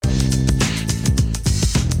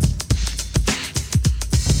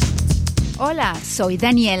Hola, soy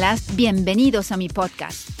Daniela. Bienvenidos a mi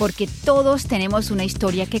podcast, porque todos tenemos una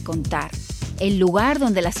historia que contar. El lugar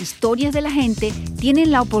donde las historias de la gente tienen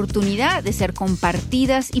la oportunidad de ser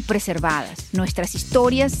compartidas y preservadas. Nuestras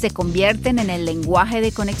historias se convierten en el lenguaje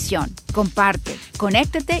de conexión. Comparte,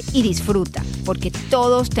 conéctate y disfruta, porque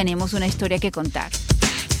todos tenemos una historia que contar.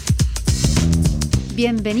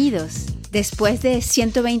 Bienvenidos. Después de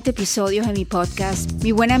 120 episodios de mi podcast,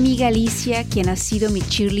 mi buena amiga Alicia, quien ha sido mi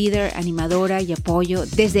cheerleader, animadora y apoyo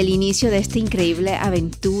desde el inicio de esta increíble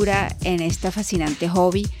aventura en esta fascinante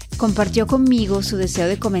hobby, compartió conmigo su deseo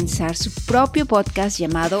de comenzar su propio podcast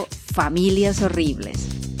llamado Familias Horribles.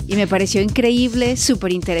 Y me pareció increíble,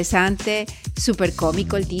 súper interesante, súper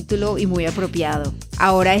cómico el título y muy apropiado.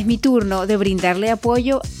 Ahora es mi turno de brindarle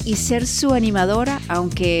apoyo y ser su animadora,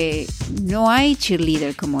 aunque no hay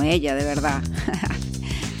cheerleader como ella, de verdad.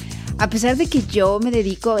 A pesar de que yo me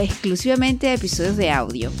dedico exclusivamente a episodios de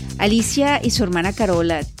audio, Alicia y su hermana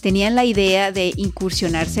Carola tenían la idea de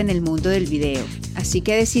incursionarse en el mundo del video, así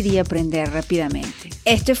que decidí aprender rápidamente.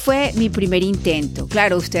 Este fue mi primer intento.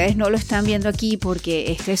 Claro, ustedes no lo están viendo aquí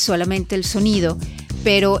porque este es solamente el sonido,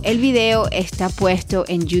 pero el video está puesto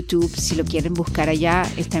en YouTube. Si lo quieren buscar allá,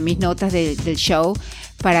 está en mis notas del show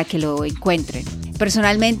para que lo encuentren.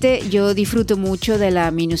 Personalmente, yo disfruto mucho de la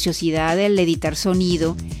minuciosidad del editar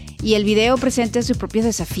sonido y el video presenta sus propios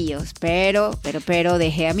desafíos, pero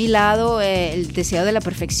dejé a mi lado el deseo de la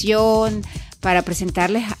perfección para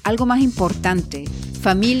presentarles algo más importante: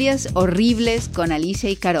 Familias Horribles con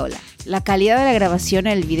Alicia y Carola. La calidad de la grabación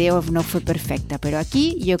en el video no fue perfecta, pero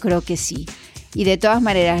aquí yo creo que sí. Y de todas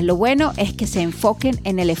maneras, lo bueno es que se enfoquen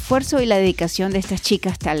en el esfuerzo y la dedicación de estas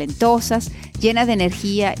chicas talentosas, llenas de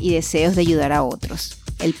energía y deseos de ayudar a otros.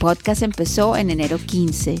 El podcast empezó en enero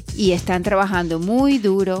 15 y están trabajando muy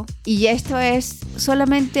duro, y esto es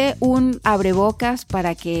solamente un abrebocas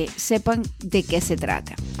para que sepan de qué se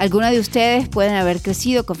trata. Algunos de ustedes pueden haber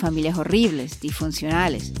crecido con familias horribles,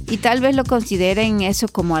 disfuncionales, y tal vez lo consideren eso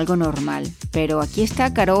como algo normal, pero aquí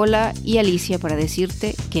está Carola y Alicia para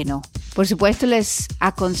decirte que no. Por supuesto, les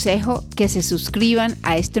aconsejo que se suscriban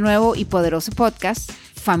a este nuevo y poderoso podcast,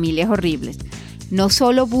 Familias Horribles. No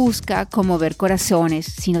solo busca conmover corazones,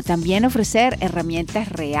 sino también ofrecer herramientas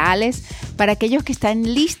reales para aquellos que están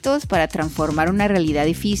listos para transformar una realidad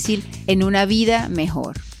difícil en una vida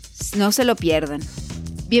mejor. No se lo pierdan.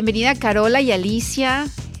 Bienvenida Carola y Alicia.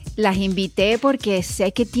 Las invité porque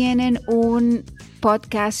sé que tienen un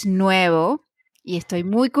podcast nuevo y estoy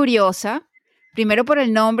muy curiosa. Primero por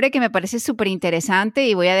el nombre, que me parece súper interesante,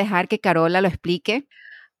 y voy a dejar que Carola lo explique.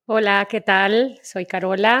 Hola, ¿qué tal? Soy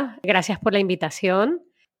Carola. Gracias por la invitación.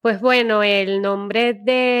 Pues bueno, el nombre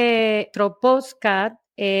de nuestro podcast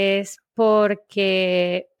es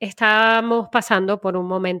porque estamos pasando por un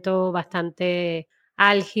momento bastante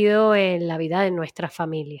álgido en la vida de nuestra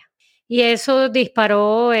familia. Y eso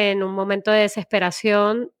disparó en un momento de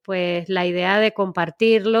desesperación, pues la idea de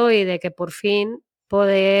compartirlo y de que por fin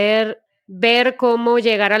poder ver cómo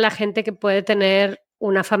llegar a la gente que puede tener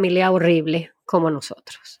una familia horrible como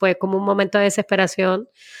nosotros. Fue como un momento de desesperación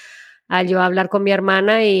al yo hablar con mi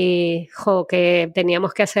hermana y que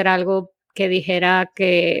teníamos que hacer algo que dijera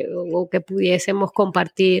o que pudiésemos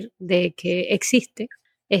compartir de que existe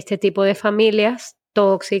este tipo de familias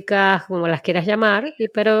tóxicas, como las quieras llamar,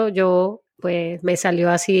 pero yo pues me salió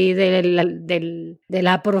así de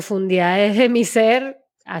la profundidad de mi ser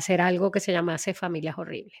hacer algo que se llamase Familias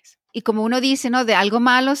Horribles. Y como uno dice, ¿no? De algo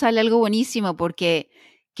malo sale algo buenísimo, porque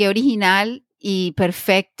qué original y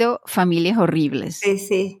perfecto, Familias Horribles.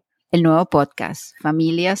 Sí. El nuevo podcast,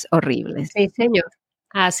 Familias Horribles. Sí, señor.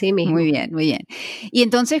 Así mismo. Muy bien, muy bien. Y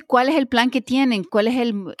entonces, ¿cuál es el plan que tienen? ¿Cuál es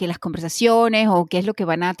las conversaciones o qué es lo que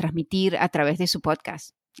van a transmitir a través de su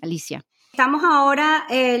podcast? Alicia. Estamos ahora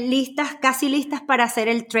casi listas para hacer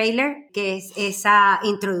el trailer, que es esa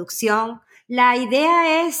introducción. La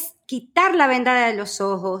idea es quitar la venda de los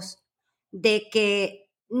ojos de que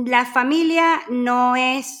la familia no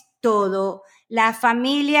es todo. La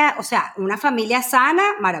familia, o sea, una familia sana,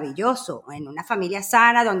 maravilloso. En una familia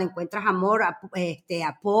sana donde encuentras amor,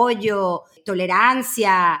 apoyo,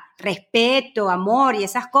 tolerancia, respeto, amor y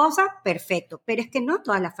esas cosas, perfecto. Pero es que no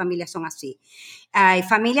todas las familias son así. Hay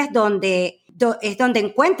familias donde es donde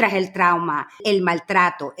encuentras el trauma, el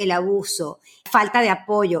maltrato, el abuso, falta de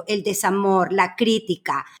apoyo, el desamor, la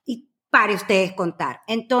crítica. Y pare ustedes contar.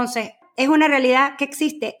 Entonces, es una realidad que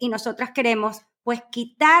existe y nosotras queremos pues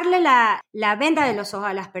quitarle la venda de los ojos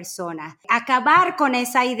a las personas, acabar con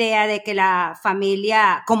esa idea de que la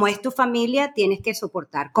familia, como es tu familia, tienes que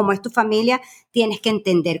soportar, como es tu familia, tienes que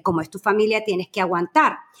entender, como es tu familia, tienes que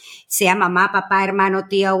aguantar, sea mamá, papá, hermano,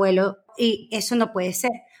 tío, abuelo, y eso no puede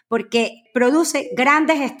ser, porque produce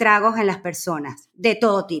grandes estragos en las personas de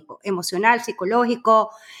todo tipo, emocional, psicológico,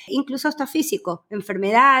 incluso hasta físico,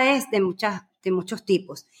 enfermedades de muchos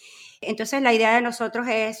tipos. Entonces la idea de nosotros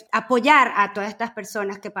es apoyar a todas estas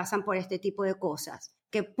personas que pasan por este tipo de cosas,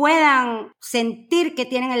 que puedan sentir que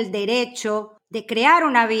tienen el derecho de crear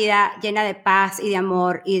una vida llena de paz y de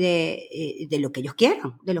amor y de lo que ellos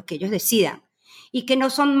quieran, de lo que ellos decidan. Y que no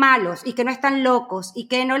son malos, y que no están locos, y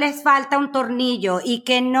que no les falta un tornillo, y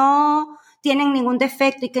que no tienen ningún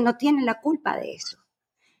defecto, y que no tienen la culpa de eso.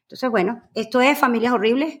 Entonces, bueno, esto es Familias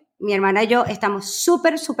Horribles. Mi hermana y yo estamos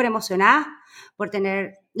súper, súper emocionadas por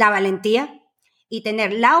tener la valentía y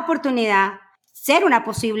tener la oportunidad, ser una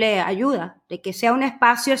posible ayuda, de que sea un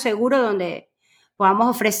espacio seguro donde podamos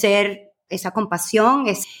ofrecer esa compasión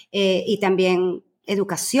y también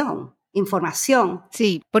educación, información.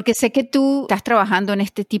 Sí, porque sé que tú estás trabajando en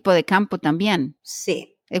este tipo de campo también.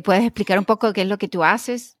 Sí. ¿Puedes explicar un poco qué es lo que tú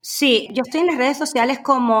haces? Sí, yo estoy en las redes sociales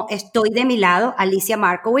como Estoy de mi lado, Alicia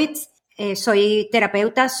Markowitz. Soy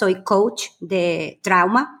terapeuta, soy coach de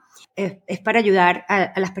trauma. Es para ayudar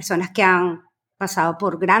a las personas que han pasado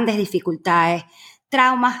por grandes dificultades,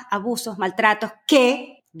 traumas, abusos, maltratos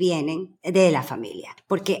que vienen de la familia.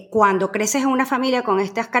 Porque cuando creces en una familia con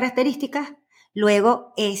estas características,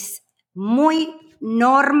 luego es muy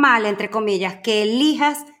normal, entre comillas, que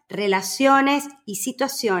elijas relaciones y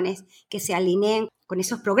situaciones que se alineen con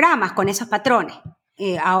esos programas, con esos patrones.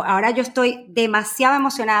 Ahora yo estoy demasiado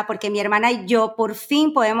emocionada porque mi hermana y yo por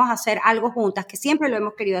fin podemos hacer algo juntas, que siempre lo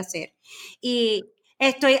hemos querido hacer. Y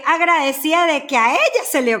estoy agradecida de que a ella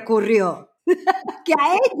se le ocurrió. Que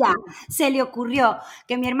a ella se le ocurrió,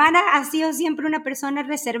 que mi hermana ha sido siempre una persona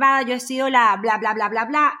reservada, yo he sido la bla, bla, bla, bla,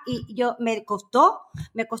 bla, y yo me costó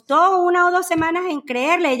 1 o 2 semanas en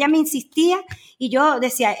creerle, ella me insistía, y yo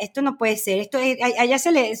decía, esto no puede ser, a ella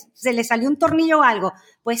se le salió un tornillo o algo,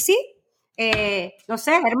 pues sí, no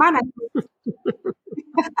sé, hermana,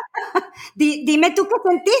 dime tú qué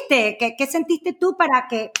sentiste, qué sentiste tú para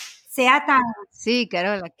que sea tan... Sí,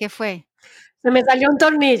 Carola, ¿qué fue? Se me salió un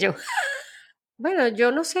tornillo. Bueno,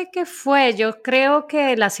 yo no sé qué fue. Yo creo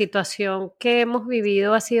que la situación que hemos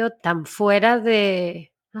vivido ha sido tan fuera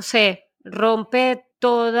de, no sé, rompe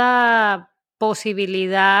toda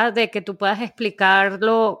posibilidad de que tú puedas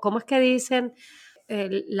explicarlo. ¿Cómo es que dicen?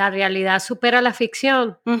 La realidad supera la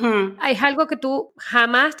ficción. Uh-huh. Es algo que tú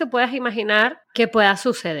jamás te puedas imaginar que pueda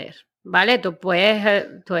suceder. ¿Vale? Tú puedes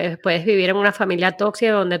vivir en una familia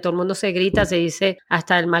tóxica donde todo el mundo se grita, se dice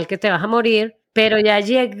hasta el mal que te vas a morir, pero ya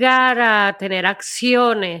llegar a tener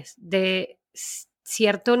acciones de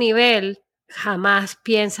cierto nivel, jamás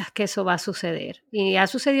piensas que eso va a suceder. Y ha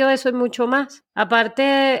sucedido eso y mucho más.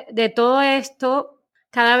 Aparte de todo esto,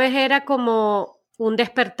 cada vez era como un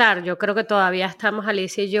despertar. Yo creo que todavía estamos,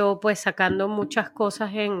 Alicia y yo, pues sacando muchas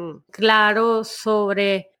cosas en claro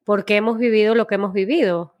sobre por qué hemos vivido lo que hemos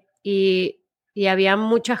vivido. Y había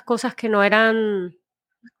muchas cosas que no eran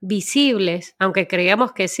visibles, aunque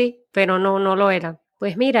creíamos que sí, pero no lo eran.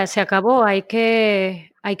 Pues mira, se acabó, hay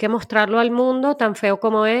que mostrarlo al mundo, tan feo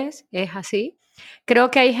como es así.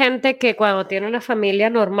 Creo que hay gente que cuando tiene una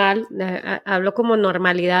familia normal, hablo como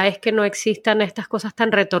normalidad, es que no existan estas cosas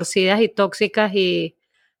tan retorcidas y tóxicas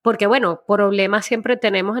porque bueno, problemas siempre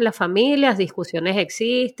tenemos en las familias, discusiones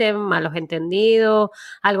existen, malos entendidos,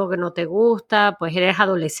 algo que no te gusta, pues eres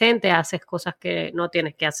adolescente, haces cosas que no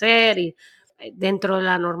tienes que hacer y dentro de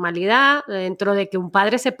la normalidad, dentro de que un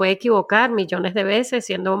padre se puede equivocar millones de veces,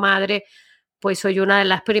 siendo madre, pues soy una de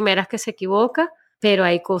las primeras que se equivoca, pero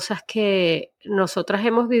hay cosas que nosotras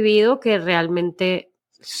hemos vivido que realmente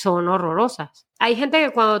son horrorosas. Hay gente que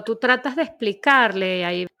cuando tú tratas de explicarle,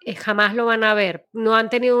 ahí, jamás lo van a ver, no han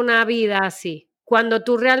tenido una vida así. Cuando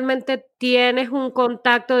tú realmente tienes un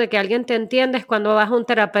contacto de que alguien te entiende es cuando vas a un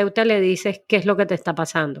terapeuta y le dices qué es lo que te está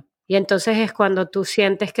pasando. Y entonces es cuando tú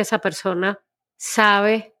sientes que esa persona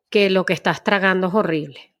sabe que lo que estás tragando es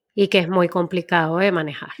horrible y que es muy complicado de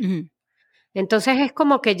manejar. Uh-huh. Entonces es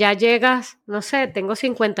como que ya llegas, no sé, tengo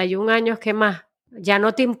 51 años, ¿qué más? Ya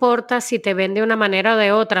no te importa si te ven de una manera o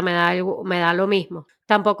de otra, me da lo mismo.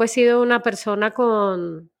 Tampoco he sido una persona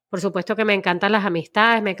por supuesto que me encantan las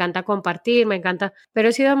amistades, me encanta compartir, pero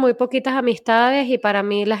he sido muy poquitas amistades y para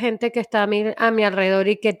mí la gente que está a mi alrededor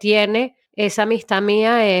y que tiene esa amistad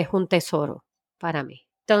mía es un tesoro para mí.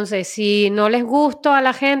 Entonces, si no les gusto a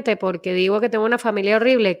la gente porque digo que tengo una familia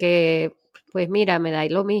horrible, que pues mira, me da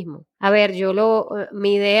lo mismo. A ver,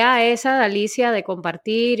 mi idea esa de Alicia de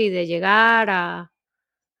compartir y de llegar a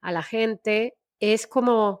la gente es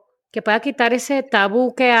como que pueda quitar ese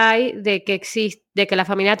tabú que hay de que de que la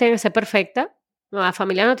familia tiene que ser perfecta. No, la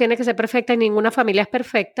familia no tiene que ser perfecta y ninguna familia es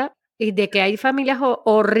perfecta. y de que hay familias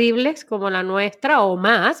horribles como la nuestra o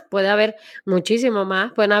más, puede haber muchísimo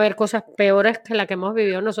más, pueden haber cosas peores que la que hemos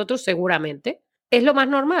vivido nosotros seguramente. Es lo más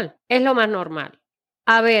normal, es lo más normal.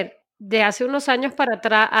 A ver, de hace unos años para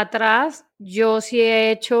atrás, yo sí he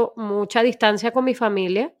hecho mucha distancia con mi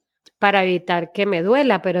familia para evitar que me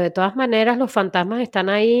duela, pero de todas maneras los fantasmas están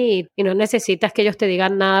ahí y no necesitas que ellos te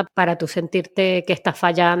digan nada para tú sentirte que estás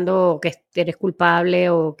fallando o que eres culpable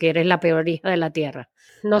o que eres la peor hija de la tierra.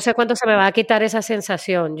 No sé cuánto se me va a quitar esa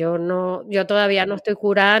sensación. Yo todavía no estoy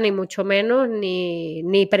curada, ni mucho menos,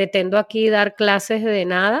 ni pretendo aquí dar clases de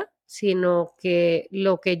nada, sino que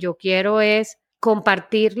lo que yo quiero es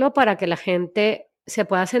compartirlo para que la gente se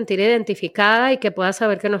pueda sentir identificada y que pueda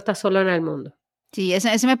saber que no está solo en el mundo. Sí,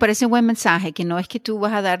 ese me parece un buen mensaje, que no es que tú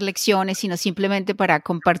vas a dar lecciones, sino simplemente para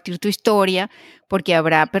compartir tu historia, porque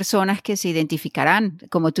habrá personas que se identificarán.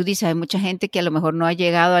 Como tú dices, hay mucha gente que a lo mejor no ha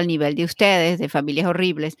llegado al nivel de ustedes, de familias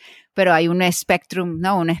horribles, pero hay un espectrum,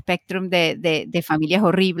 ¿no? Un espectrum de familias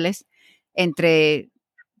horribles entre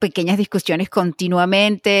pequeñas discusiones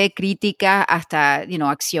continuamente, críticas, hasta,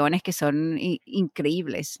 acciones que son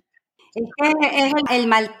increíbles. Es que es el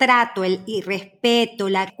maltrato, el irrespeto,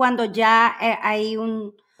 cuando ya hay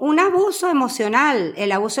un abuso emocional.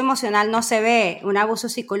 El abuso emocional no se ve, un abuso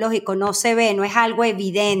psicológico no se ve, no es algo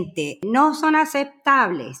evidente. No son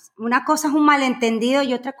aceptables. Una cosa es un malentendido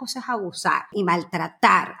y otra cosa es abusar y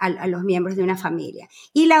maltratar a los miembros de una familia.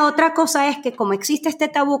 Y la otra cosa es que como existe este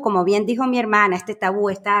tabú, como bien dijo mi hermana, este tabú,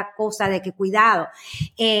 esta cosa de que cuidado,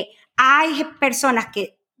 hay personas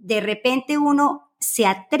que de repente uno se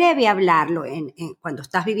atreve a hablarlo cuando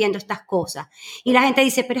estás viviendo estas cosas. Y la gente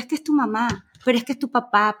dice, pero es que es tu mamá, pero es que es tu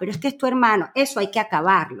papá, pero es que es tu hermano. Eso hay que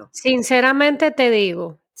acabarlo. Sinceramente te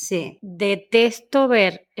digo, sí, detesto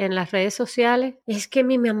ver en las redes sociales, es que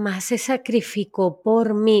mi mamá se sacrificó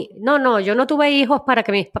por mí. No, yo no tuve hijos para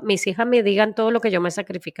que mis hijas me digan todo lo que yo me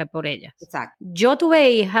sacrifiqué por ellas. Exacto. Yo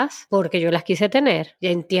tuve hijas porque yo las quise tener. Y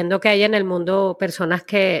entiendo que hay en el mundo personas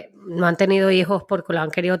que no han tenido hijos porque lo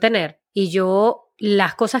han querido tener. Y yo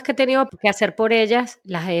las cosas que he tenido que hacer por ellas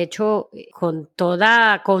las he hecho con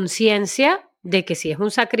toda conciencia de que si es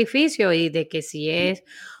un sacrificio y de que si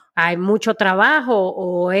hay mucho trabajo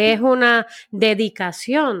o es una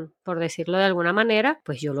dedicación, por decirlo de alguna manera,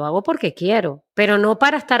 pues yo lo hago porque quiero, pero no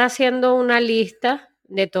para estar haciendo una lista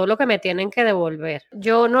de todo lo que me tienen que devolver.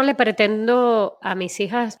 Yo no le pretendo a mis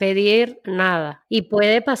hijas pedir nada y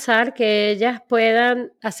puede pasar que ellas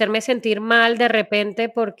puedan hacerme sentir mal de repente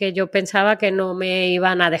porque yo pensaba que no me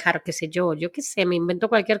iban a dejar, qué sé yo qué sé, me invento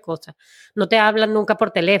cualquier cosa. No te hablan nunca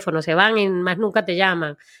por teléfono, se van y más nunca te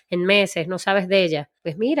llaman en meses, no sabes de ellas.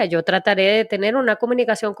 Pues mira, yo trataré de tener una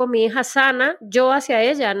comunicación con mi hija sana, yo hacia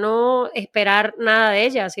ella, no esperar nada de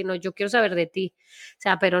ella, sino yo quiero saber de ti. O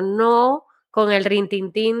sea, pero no con el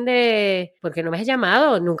rintintín de, ¿por qué no me has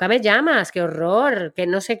llamado? Nunca me llamas, qué horror, que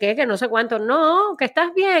no sé qué, que no sé cuánto. No, que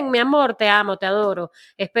estás bien, mi amor, te amo, te adoro,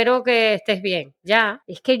 espero que estés bien. Ya,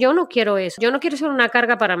 es que yo no quiero eso, yo no quiero ser una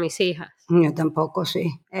carga para mis hijas. Yo tampoco, sí.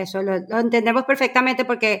 Eso lo entendemos perfectamente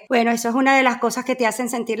porque, bueno, eso es una de las cosas que te hacen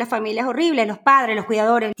sentir las familias horribles, los padres, los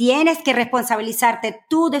cuidadores. Tienes que responsabilizarte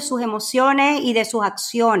tú de sus emociones y de sus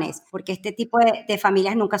acciones, porque este tipo de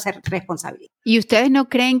familias nunca se responsabilizan. ¿Y ustedes no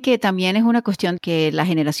creen que también es una cuestión que la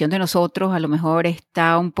generación de nosotros a lo mejor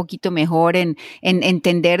está un poquito mejor en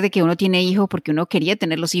entender de que uno tiene hijos porque uno quería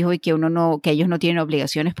tener los hijos y que que ellos no tienen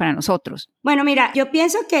obligaciones para nosotros? Bueno, mira, yo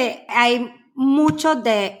pienso que hay mucho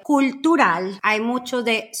de cultural, hay mucho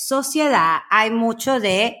de sociedad, hay mucho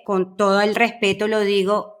de, con todo el respeto lo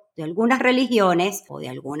digo, de algunas religiones o de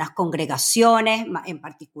algunas congregaciones en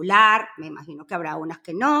particular, me imagino que habrá unas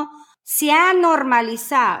que no. Se han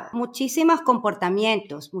normalizado muchísimos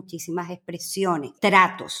comportamientos, muchísimas expresiones,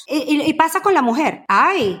 tratos. Y pasa con la mujer.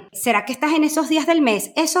 Ay, ¿será que estás en esos días del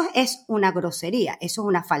mes? Eso es una grosería, eso es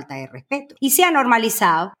una falta de respeto. Y se ha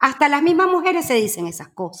normalizado. Hasta las mismas mujeres se dicen esas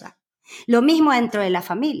cosas. Lo mismo dentro de la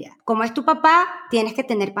familia. Como es tu papá, tienes que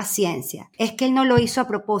tener paciencia. Es que él no lo hizo a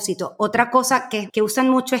propósito. Otra cosa que usan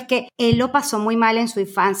mucho es que él lo pasó muy mal en su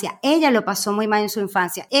infancia. Ella lo pasó muy mal en su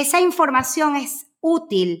infancia. Esa información es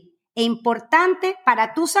útil e importante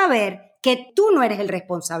para tú saber que tú no eres el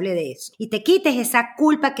responsable de eso y te quites esa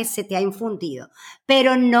culpa que se te ha infundido.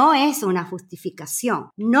 Pero no es una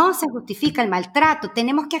justificación. No se justifica el maltrato.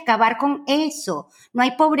 Tenemos que acabar con eso. No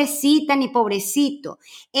hay pobrecita ni pobrecito.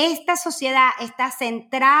 Esta sociedad está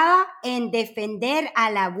centrada en defender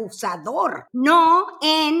al abusador, no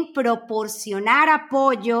en proporcionar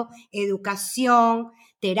apoyo, educación,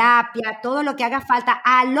 terapia, todo lo que haga falta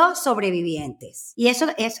a los sobrevivientes. Y eso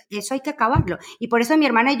hay que acabarlo. Y por eso mi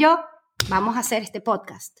hermana y yo vamos a hacer este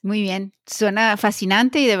podcast. Muy bien, suena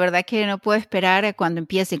fascinante y de verdad que no puedo esperar a cuando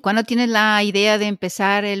empiece. ¿Cuándo tienes la idea de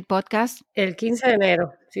empezar el podcast? El 15 de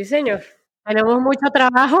enero, sí señor. Tenemos mucho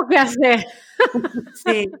trabajo que hacer.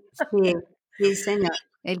 Sí, señor.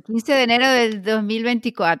 El 15 de enero del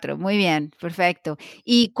 2024. Muy bien, perfecto.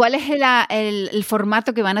 ¿Y cuál es el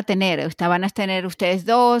formato que van a tener? ¿Van a tener ustedes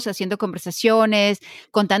dos haciendo conversaciones,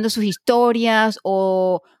 contando sus historias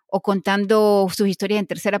o contando sus historias en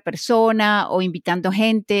tercera persona o invitando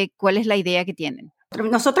gente? ¿Cuál es la idea que tienen?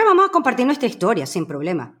 Nosotros vamos a compartir nuestra historia sin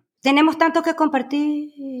problema. Tenemos tanto que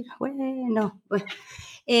compartir. Bueno, pues.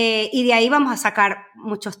 Y de ahí vamos a sacar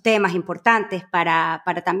muchos temas importantes para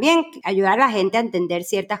también ayudar a la gente a entender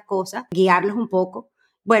ciertas cosas, guiarlos un poco.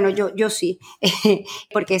 Bueno, yo sí,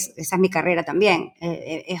 porque esa es mi carrera también,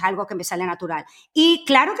 es algo que me sale natural. Y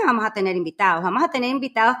claro que vamos a tener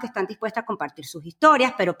invitados que están dispuestos a compartir sus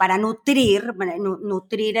historias, pero para nutrir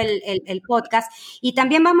el podcast. Y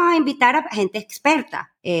también vamos a invitar a gente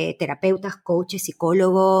experta, terapeutas, coaches,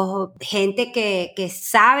 psicólogos, gente que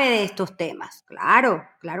sabe de estos temas.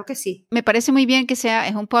 Claro que sí. Me parece muy bien que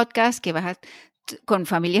es un podcast que vas con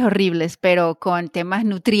familias horribles, pero con temas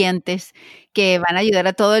nutrientes que van a ayudar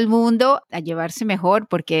a todo el mundo a llevarse mejor,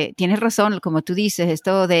 porque tienes razón, como tú dices,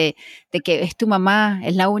 esto de que es tu mamá,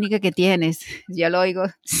 es la única que tienes. Yo lo oigo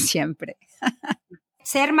siempre.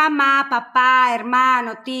 Ser mamá, papá,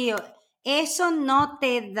 hermano, tío, eso no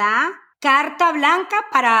te da carta blanca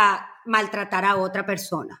para maltratar a otra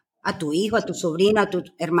persona, a tu hijo, a tu sobrino, a tu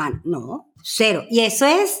hermano. No, cero. Y eso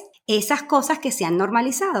es esas cosas que se han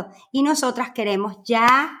normalizado. Y nosotras queremos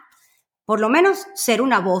ya, por lo menos, ser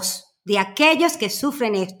una voz de aquellos que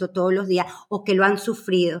sufren esto todos los días o que lo han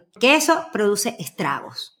sufrido. Que eso produce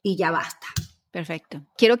estragos y ya basta. Perfecto.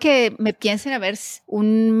 Quiero que me piensen a ver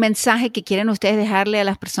un mensaje que quieren ustedes dejarle a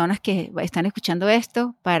las personas que están escuchando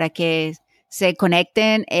esto para que se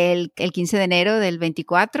conecten el 15 de enero del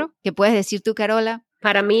 24. ¿Qué puedes decir tú, Carola?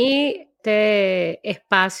 Para mí, este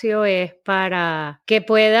espacio es para que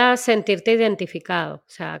puedas sentirte identificado, o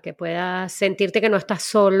sea, que puedas sentirte que no estás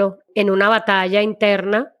solo en una batalla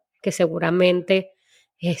interna que seguramente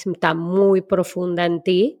está muy profunda en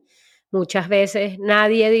ti. Muchas veces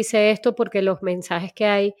nadie dice esto porque los mensajes que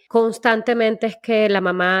hay constantemente es que la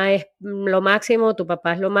mamá es lo máximo, tu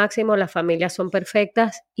papá es lo máximo, las familias son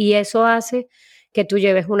perfectas y eso hace que tú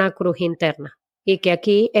lleves una cruz interna. Y que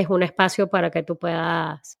aquí es un espacio para que tú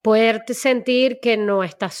puedas poderte sentir que no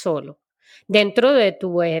estás solo dentro de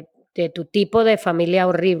tu tipo de familia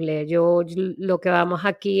horrible. Lo que vamos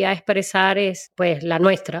aquí a expresar es pues la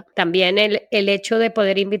nuestra. También el hecho de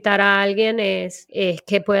poder invitar a alguien es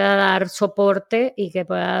que pueda dar soporte y que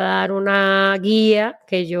pueda dar una guía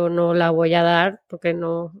que yo no la voy a dar porque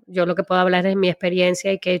no, yo lo que puedo hablar es mi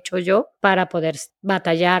experiencia y qué he hecho yo para poder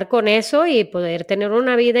batallar con eso y poder tener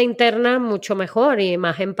una vida interna mucho mejor y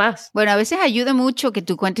más en paz. Bueno, a veces ayuda mucho que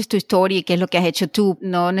tú cuentes tu historia y qué es lo que has hecho tú.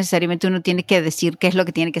 No necesariamente uno tiene que decir qué es lo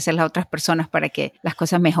que tienen que hacer las otras personas para que las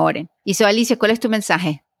cosas mejoren. Y Alicia, ¿cuál es tu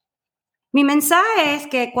mensaje? Mi mensaje es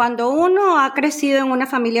que cuando uno ha crecido en una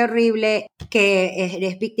familia horrible que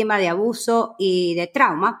es víctima de abuso y de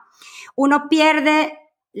trauma, uno pierde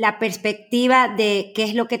la perspectiva de qué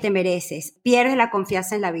es lo que te mereces, pierdes la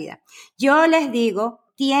confianza en la vida. Yo les digo,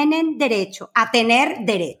 tienen derecho a tener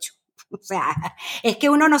derecho. O sea, es que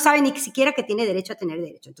uno no sabe ni siquiera que tiene derecho a tener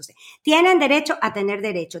derecho. Entonces, tienen derecho a tener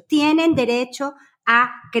derecho, tienen derecho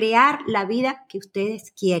a crear la vida que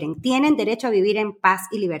ustedes quieren, tienen derecho a vivir en paz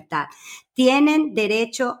y libertad, tienen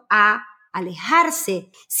derecho a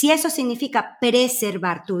alejarse, si eso significa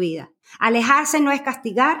preservar tu vida. Alejarse no es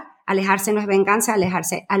castigar, alejarse no es venganza,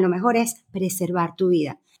 alejarse a lo mejor es preservar tu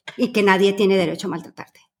vida y que nadie tiene derecho a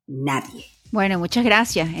maltratarte, nadie. Bueno, muchas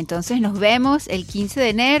gracias. Entonces nos vemos el 15 de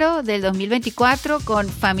enero del 2024 con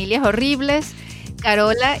Familias Horribles,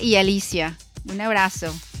 Carola y Alicia. Un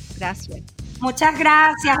abrazo. Gracias. Muchas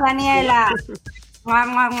gracias, Daniela.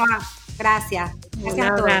 Gracias. Un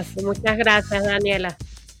abrazo. Muchas gracias, Daniela.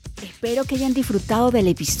 Espero que hayan disfrutado del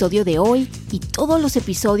episodio de hoy y todos los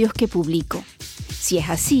episodios que publico. Si es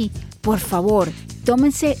así, por favor,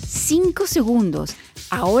 tómense 5 segundos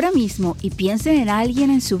ahora mismo y piensen en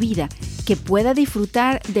alguien en su vida que pueda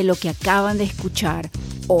disfrutar de lo que acaban de escuchar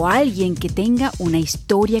o alguien que tenga una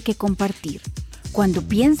historia que compartir. Cuando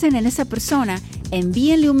piensen en esa persona,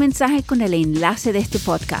 envíenle un mensaje con el enlace de este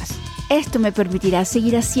podcast. Esto me permitirá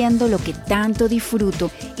seguir haciendo lo que tanto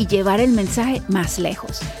disfruto y llevar el mensaje más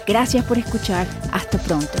lejos. Gracias por escuchar. Hasta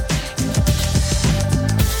pronto.